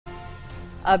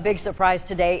A big surprise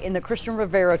today in the Cristhian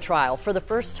Rivera trial. For the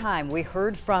first time, we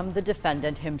heard from the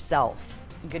defendant himself.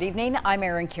 Good evening, I'm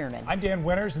Aaron Kiernan. I'm Dan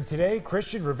Winters, and today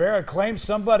Cristhian Rivera claims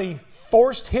somebody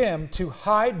forced him to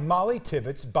hide Molly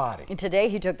Tibbetts' body. And today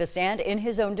he took the stand in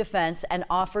his own defense and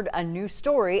offered a new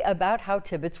story about how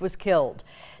Tibbetts was killed.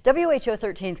 WHO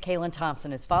 13's Kaylin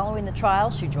Thompson is following the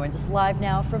trial. She joins us live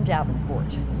now from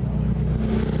Davenport.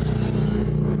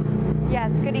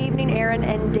 Yes, good evening, Aaron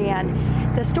and Dan.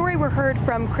 The story we heard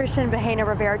from Cristhian Bahena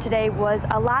Rivera today was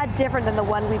a lot different than the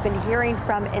one we've been hearing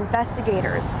from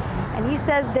investigators. And he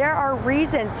says there are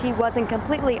reasons he wasn't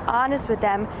completely honest with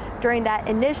them during that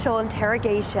initial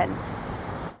interrogation.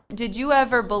 Did you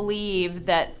ever believe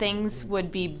that things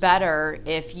would be better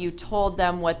if you told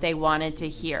them what they wanted to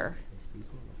hear?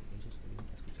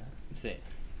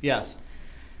 Yes.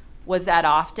 Was that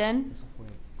often?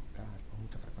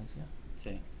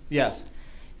 Yes.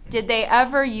 Did they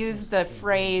ever use the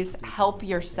phrase, help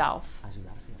yourself?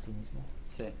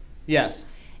 Yes.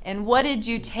 And what did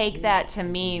you take that to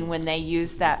mean when they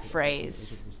used that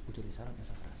phrase?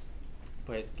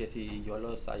 Pues que si yo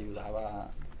los ayudaba,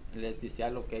 les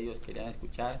decía lo que ellos querían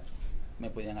escuchar, me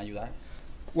podían ayudar.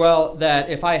 Well, that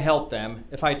if I helped them,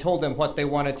 if I told them what they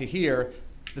wanted to hear,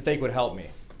 that they could help me.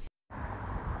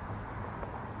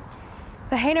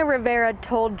 Bahena Rivera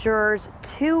told jurors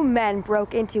 2 men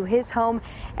broke into his home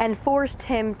and forced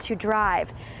him to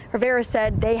drive. Rivera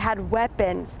said they had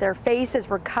weapons, their faces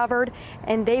were covered,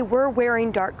 and they were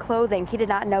wearing dark clothing. He did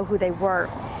not know who they were.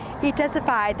 He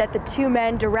testified that the 2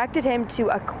 men directed him to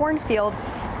a cornfield,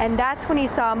 and that's when he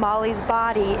saw Molly's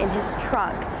body in his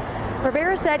trunk.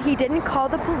 Rivera said he didn't call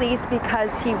the police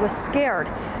because he was scared.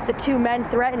 The 2 men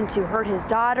threatened to hurt his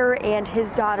daughter and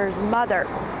his daughter's mother.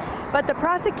 But the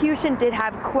prosecution did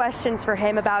have questions for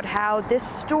him about how this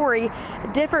story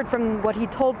differed from what he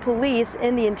told police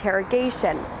in the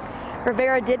interrogation.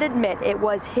 Rivera did admit it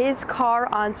was his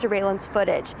car on surveillance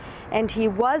footage, and he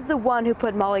was the one who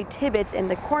put Molly Tibbetts in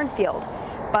the cornfield,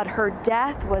 but her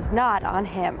death was not on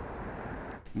him.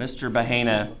 Mr.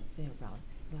 Bahena,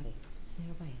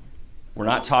 we're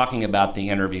not talking about the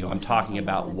interview. I'm talking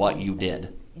about what you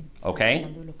did,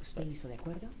 okay?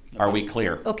 Are we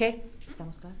clear? Okay.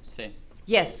 Sí.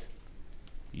 Yes.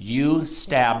 You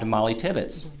stabbed Molly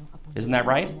Tibbetts. Isn't that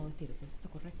right?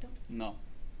 No.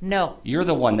 No. You're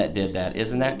the one that did that.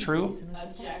 Isn't that true?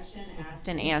 Objection asked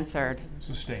and answered.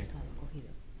 Sustained.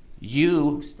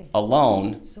 You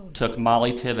alone took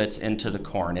Molly Tibbetts into the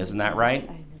corn. Isn't that right?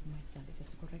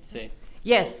 Sí.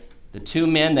 Yes. The 2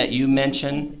 men that you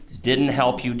mentioned didn't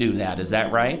help you do that. Is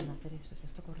that right?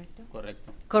 Correcto.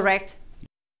 Correct.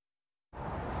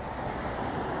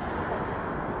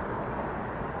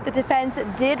 The defense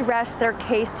did rest their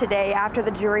case today after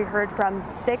the jury heard from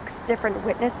 6 different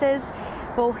witnesses.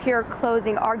 We'll hear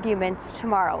closing arguments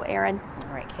tomorrow. Aaron.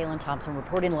 All right, Kaylin Thompson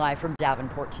reporting live from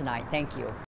Davenport tonight. Thank you.